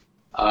great.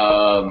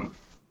 But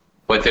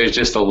there's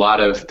just a lot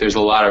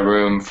of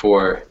room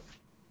for,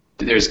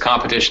 there's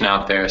competition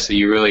out there. So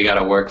you really got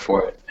to work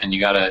for it, and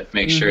you got to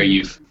make sure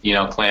you've,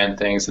 planned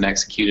things and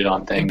executed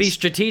on things. And be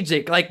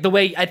strategic, like the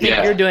way I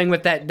think you're doing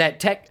with the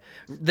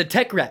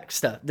tech rap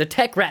stuff.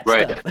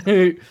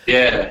 Right.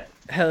 Yeah.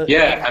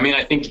 Yeah, I mean,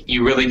 I think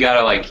you really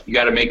gotta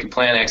make a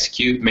plan,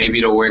 execute. Maybe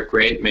it'll work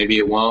great, maybe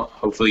it won't.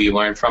 Hopefully you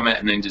learn from it,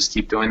 and then just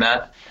keep doing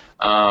that.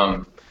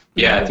 I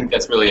think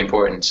that's really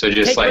important. So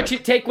just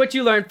take what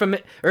you learned from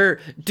it, or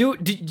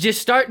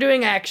just start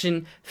doing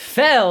action,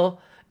 fail,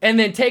 and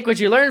then take what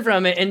you learned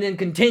from it, and then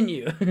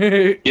continue.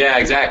 Yeah,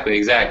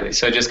 exactly.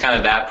 So just kind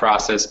of that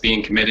process,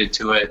 being committed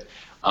to it,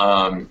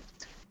 and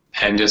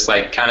just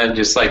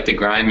the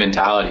grind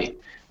mentality.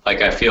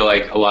 Like, I feel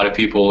like a lot of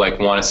people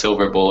want a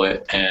silver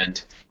bullet,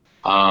 and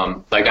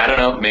I don't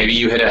know, maybe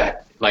you hit a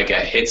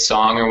hit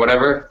song or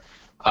whatever,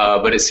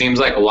 but it seems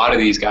like a lot of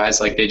these guys,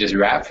 they just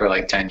rap for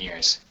 10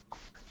 years,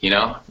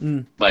 I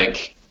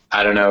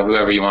don't know,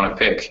 whoever you want to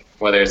pick,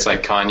 whether it's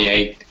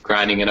Kanye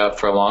grinding it up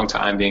for a long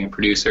time, being a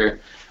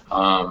producer,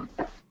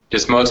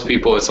 just most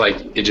people, it's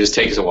it just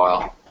takes a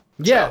while.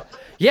 Yeah. So,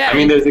 yeah. I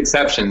mean, there's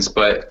exceptions,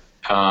 but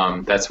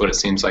that's what it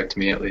seems like to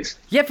me, at least.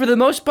 Yeah, for the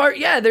most part,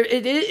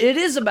 it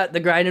is about the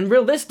grind, and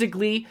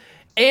realistically,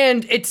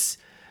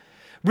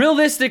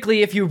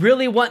 if you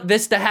really want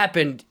this to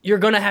happen, you're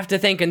gonna have to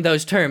think in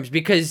those terms,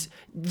 because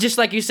just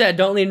like you said,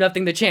 don't leave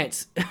nothing to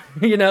chance.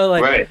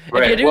 Right.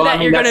 If you do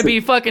you're gonna be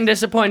fucking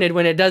disappointed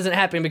when it doesn't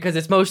happen, because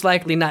it's most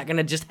likely not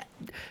gonna just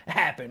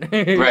happen.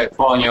 Right,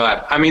 fall in your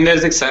lap. I mean,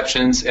 there's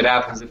exceptions. It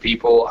happens to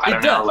people. I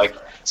don't know,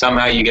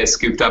 somehow you get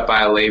scooped up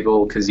by a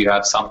label because you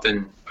have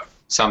something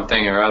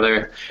or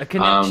other, a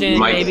connection,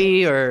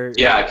 maybe, or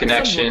a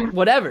connection,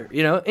 whatever,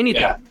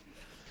 anything. Yeah.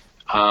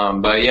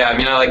 But yeah, I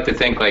mean, I like to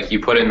think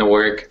you put in the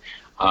work,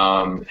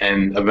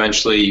 and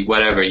eventually,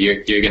 whatever,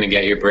 you're gonna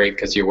get your break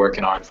because you're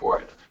working hard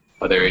for it.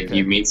 Whether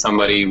you meet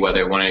somebody,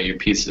 whether one of your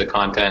pieces of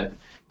content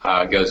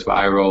goes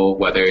viral,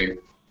 whether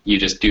you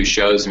just do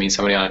shows and meet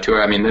somebody on a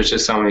tour. I mean, there's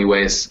just so many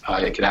ways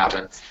it could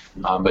happen.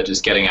 But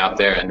just getting out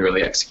there and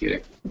really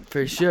executing.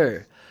 For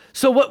sure.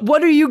 So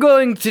what are you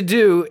going to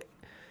do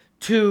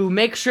to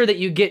make sure that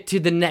you get to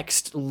the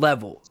next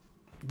level,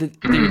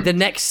 the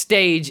next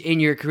stage in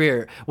your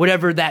career,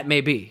 whatever that may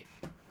be?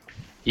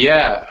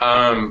 Yeah,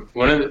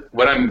 what do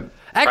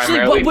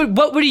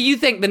you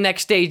think the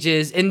next stage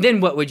is, and then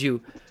what would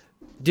you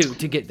do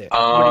to get there? What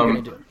are you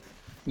gonna do?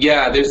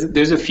 Yeah,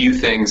 there's a few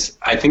things.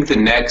 I think the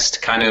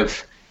next kind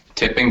of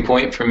tipping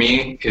point for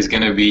me is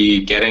going to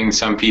be getting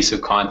some piece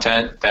of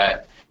content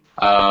that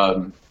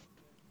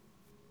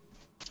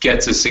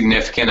gets a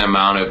significant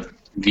amount of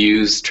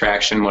views,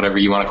 traction, whatever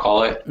you want to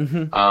call it.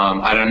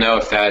 I don't know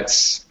if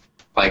that's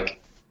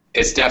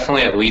it's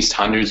definitely at least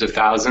hundreds of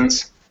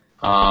thousands.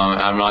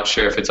 I'm not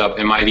sure if it's up.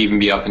 It might even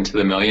be up into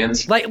the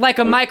millions. Like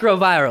a micro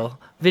viral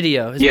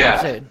video. Is what I'm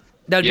saying.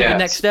 That would be the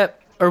next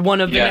step. or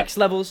one of the Yeah. next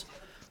levels?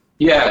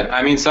 Yeah,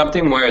 I mean,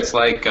 something where it's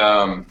like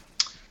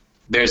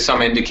there's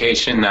some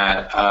indication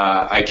that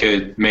I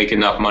could make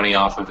enough money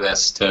off of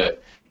this to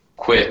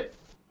quit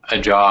a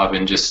job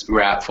and just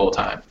rap full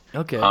time.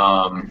 Okay.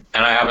 And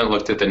I haven't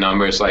looked at the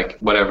numbers, like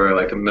whatever,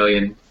 like a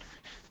million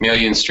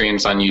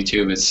streams on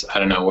YouTube is, I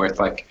don't know, worth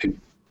like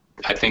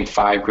I think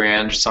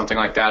 $5,000 or something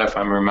like that, if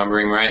I'm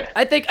remembering right.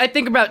 I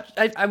think about,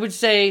 I would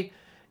say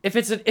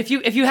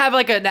if you have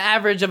like an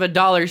average of $1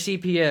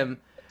 CPM,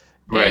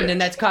 Right. and then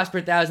that's cost per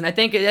thousand. I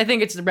think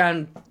it's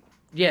around,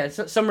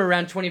 somewhere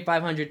around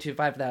 2,500 to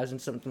 5,000,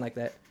 something like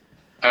that.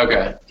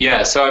 Okay.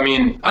 Yeah. So I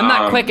mean, I'm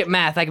not quick at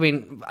math. I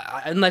mean,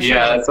 unless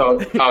yeah, that's all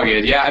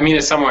good. Yeah, I mean,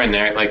 it's somewhere in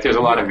there. Like, there's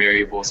a lot of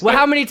variables. Well, but,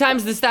 how many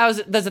times does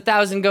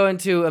 1,000 go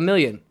into a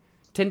million?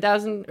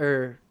 10,000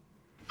 or?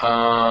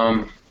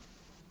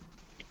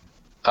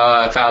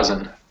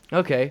 1,000.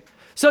 Okay.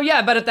 So yeah,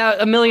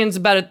 about a million's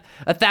about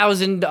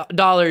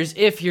 $1,000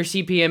 if your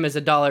CPM is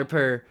 $1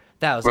 per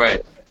thousand.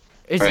 Right.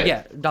 Right.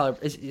 Yeah, dollar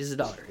is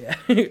 $1. Yeah.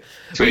 But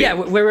Sweet. yeah,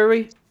 where were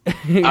we?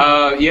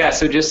 Yeah,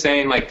 so just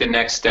saying like the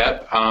next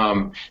step.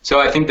 So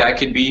I think that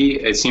could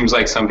be, it seems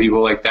like some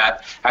people like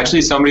that.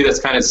 Actually, somebody that's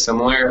kind of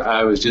similar,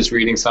 I was just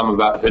reading some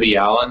about Hoodie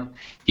Allen.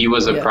 He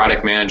was a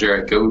product manager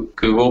at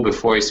Google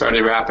before he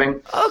started rapping.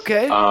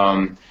 Okay.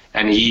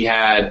 And he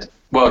had,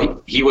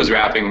 well, he was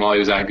rapping while he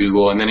was at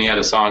Google, and then he had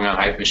a song on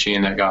Hype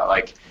Machine that got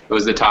like, it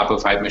was the top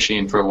of Hype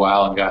Machine for a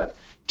while and got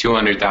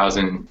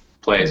 200,000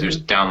 plays or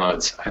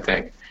downloads, I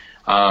think.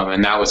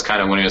 And that was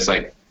kind of when it was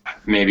like,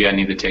 maybe I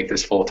need to take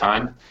this full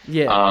time.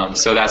 Yeah.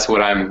 So that's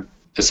what I'm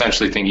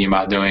essentially thinking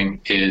about doing,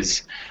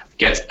 is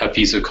get a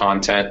piece of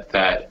content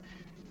that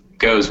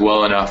goes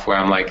well enough where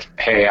I'm like,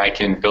 hey, I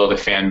can build a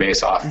fan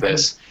base off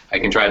this. I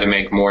can try to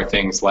make more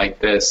things like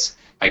this.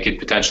 I could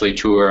potentially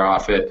tour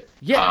off it.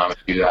 Yeah.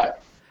 Do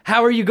that.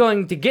 How are you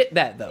going to get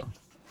that though?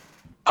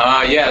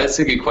 Yeah, that's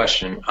a good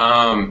question.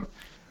 Or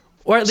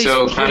at least,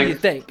 so what do you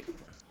think?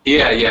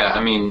 Yeah.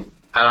 I mean,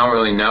 I don't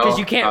really know. Because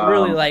you can't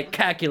really like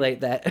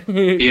calculate that.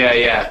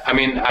 Yeah. I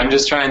mean, I'm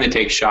just trying to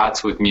take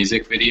shots with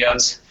music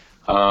videos.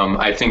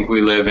 I think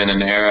we live in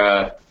an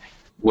era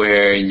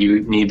where you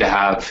need to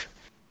have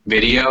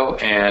video,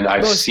 and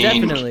I've Most seen.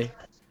 definitely.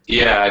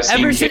 Yeah, I've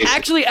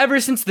seen. Ever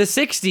since the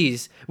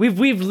 '60s,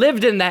 we've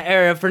lived in that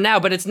era for now,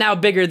 but it's now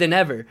bigger than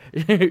ever.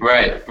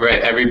 Right.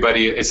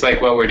 Everybody, it's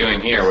like what we're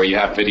doing here, where you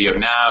have video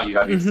now, you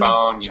have your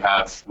phone, you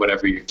have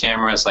whatever your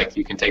camera is, like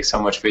you can take so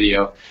much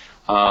video.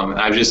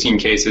 I've just seen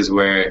cases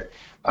where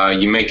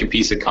you make a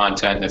piece of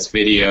content that's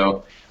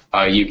video,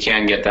 you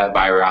can get that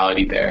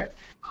virality there.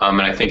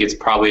 And I think it's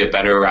probably a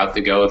better route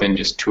to go than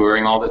just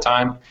touring all the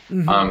time.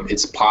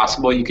 It's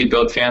possible you could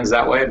build fans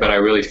that way, but I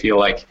really feel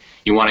like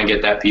you want to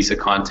get that piece of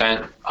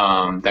content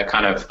that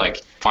kind of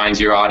like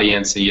finds your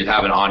audience, and you'd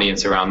have an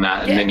audience around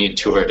that, and then you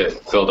tour to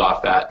build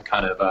off that and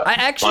kind of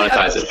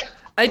monetize it.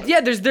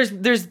 Yeah,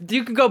 there's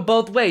you can go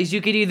both ways.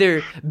 You could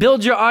either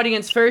build your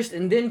audience first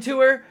and then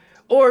tour,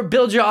 or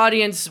build your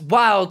audience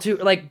while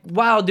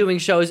doing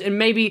shows, and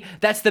maybe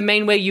that's the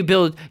main way you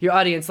build your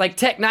audience. Like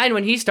Tech9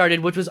 when he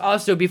started, which was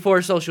also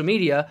before social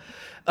media,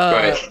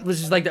 which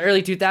was like the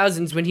early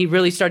 2000s when he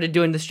really started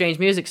doing the strange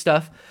music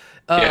stuff.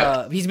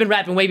 He's been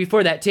rapping way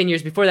before that, 10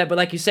 years before that, but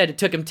like you said, it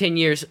took him 10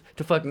 years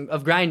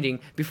of grinding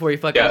before he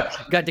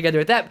got together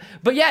with that.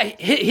 But yeah,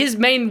 his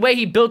main way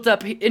he built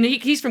up, and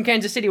he's from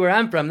Kansas City where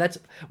I'm from, that's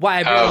why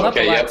I bring him up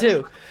a lot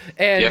too.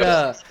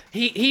 And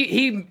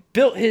he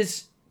built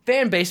his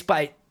fan base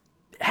by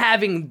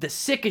having the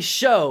sickest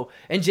show,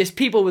 and just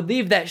people would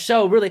leave that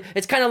show really,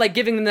 it's kind of like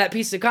giving them that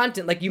piece of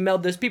content, like you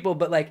meld those people,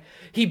 but like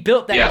he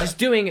built that just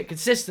doing it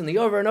consistently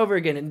over and over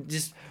again, and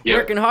just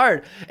working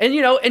hard, and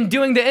and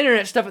doing the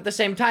internet stuff at the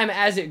same time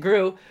as it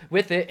grew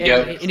with it,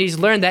 and he's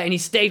learned that, and he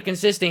stayed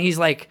consistent. He's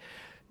like,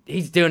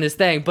 he's doing his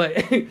thing, but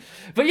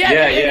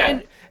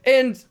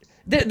and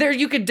there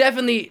you could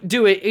definitely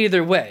do it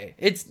either way.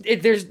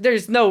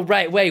 There's no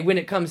right way when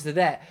it comes to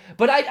that.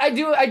 But I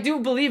do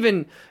believe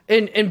in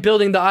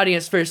building the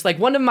audience first. Like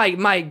one of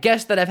my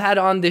guests that I've had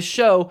on this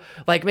show,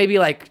 like maybe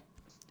like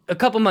a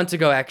couple months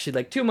ago, actually,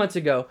 like 2 months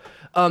ago,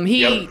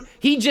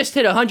 he just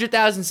hit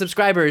 100,000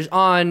 subscribers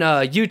on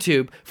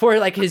YouTube for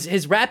like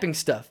his rapping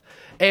stuff,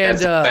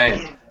 and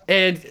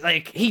and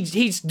like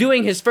he's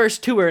doing his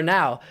first tour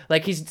now.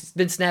 Like he's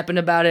been snapping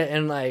about it,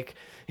 and like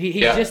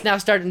he's just now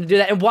starting to do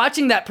that, and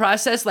watching that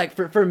process, like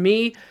for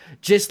me,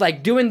 just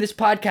like doing this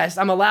podcast,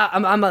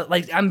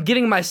 I'm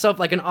getting myself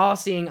like an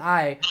all-seeing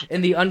eye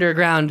in the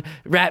underground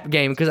rap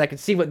game, because I can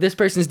see what this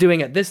person's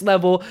doing at this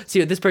level, see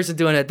what this person's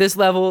doing at this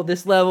level,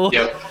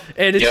 and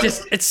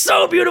it's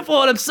so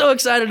beautiful, and I'm so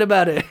excited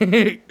about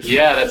it.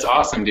 Yeah, that's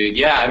awesome, dude.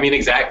 Yeah, I mean,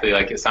 exactly.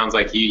 Like, it sounds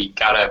like you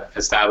got a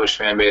established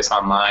fan base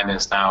online, and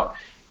is now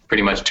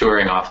pretty much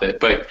touring off it.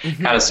 But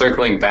kind of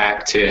circling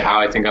back to how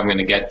I think I'm going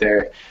to get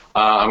there,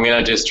 I'm going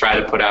to just try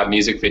to put out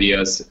music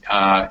videos,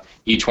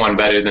 each one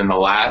better than the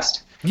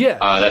last. Yeah.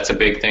 That's a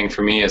big thing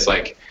for me, is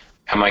like,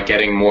 am I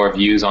getting more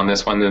views on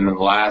this one than the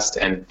last?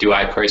 And do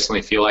I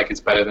personally feel like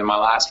it's better than my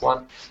last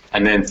one?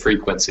 And then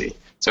frequency.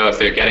 So if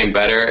they're getting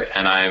better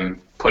and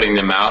I'm putting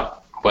them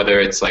out whether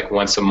it's like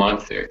once a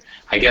month, or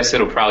I guess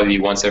it'll probably be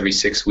once every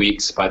 6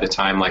 weeks by the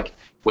time, like,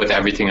 with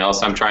everything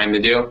else I'm trying to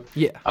do.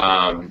 Yeah.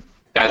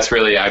 That's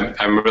really,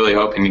 I'm really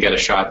hoping to get a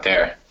shot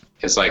there.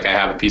 It's like I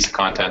have a piece of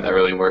content that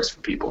really works for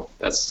people.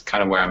 That's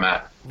kind of where I'm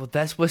at. Well,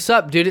 that's what's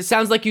up, dude. It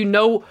sounds like you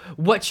know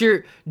what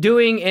you're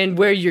doing and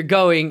where you're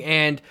going,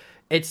 and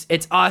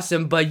it's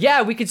awesome. But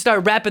yeah, we could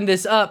start wrapping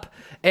this up.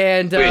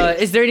 And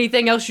is there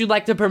anything else you'd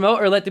like to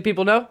promote or let the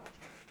people know?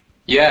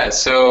 Yeah,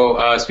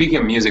 so speaking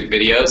of music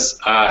videos,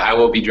 I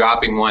will be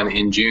dropping one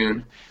in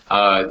June.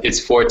 It's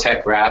for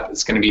tech rap.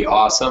 It's going to be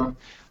awesome.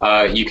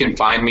 You can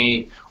find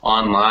me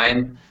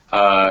online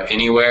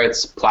anywhere.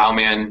 It's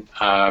Plowman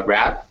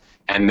Rap.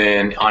 And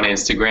then on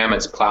Instagram,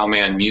 it's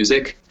Plowman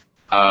Music.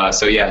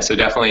 So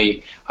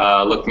definitely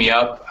look me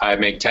up. I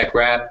make tech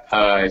rap.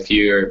 If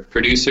you're a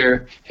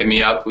producer, hit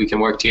me up. We can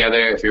work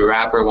together. If you're a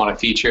rapper, want a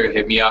feature,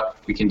 hit me up.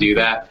 We can do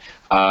that.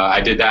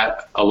 I did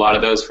a lot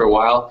of those for a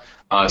while.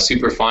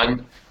 Super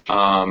fun.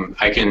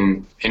 I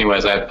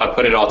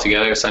put it all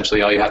together.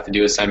 Essentially, all you have to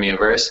do is send me a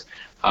verse.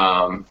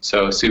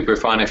 So super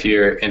fun if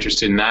you're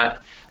interested in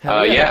that.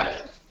 Yeah,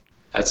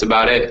 that's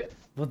about it.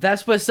 Well,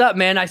 that's what's up,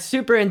 man. I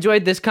super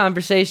enjoyed this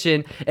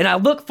conversation, and I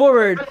look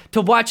forward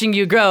to watching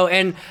you grow.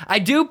 And I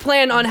do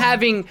plan on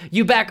having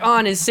you back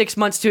on in 6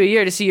 months to a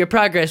year to see your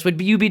progress.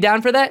 Would you be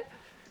down for that?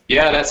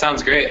 Yeah, that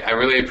sounds great. I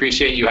really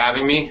appreciate you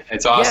having me.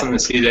 It's awesome to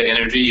see the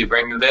energy you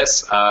bring to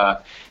this.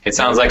 It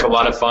sounds like a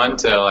lot of fun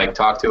to like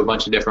talk to a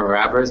bunch of different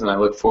rappers, and I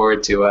look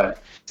forward to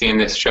seeing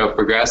this show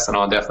progress, and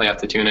I'll definitely have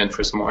to tune in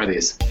for some more of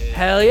these.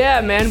 Hell yeah,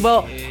 man.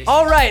 Well,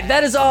 all right,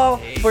 that is all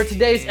for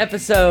today's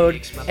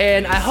episode,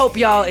 and I hope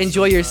y'all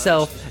enjoy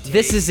yourself.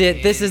 This is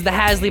it. This is the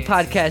Hasley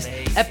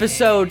Podcast,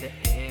 episode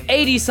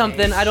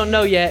 80-something. I don't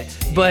know yet,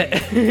 but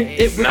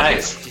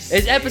Nice.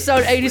 It's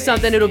episode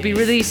 80-something. It'll be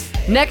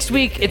released next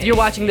week if you're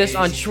watching this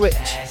on Twitch.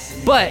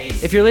 But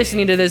if you're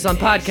listening to this on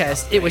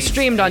podcast, it was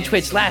streamed on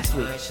Twitch last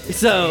week.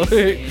 So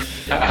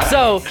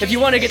if you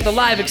want to get the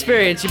live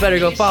experience, you better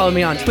go follow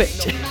me on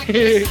Twitch.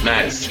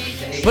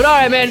 Nice. But all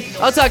right, man.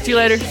 I'll talk to you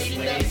later.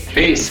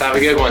 Peace. Have a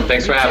good one.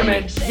 Thanks for having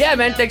me. Yeah,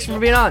 man. Thanks for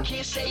being on.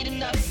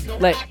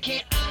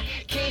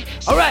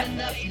 All right.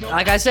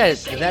 Like I said,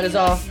 that is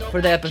all for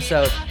the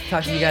episode.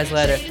 Talk to you guys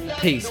later.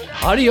 Peace.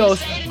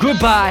 Adios.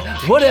 Goodbye.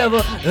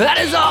 Whatever. That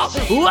is all.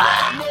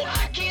 Wow.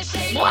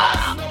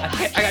 Wow.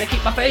 I gotta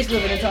keep my face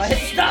moving until I hit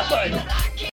the stop button.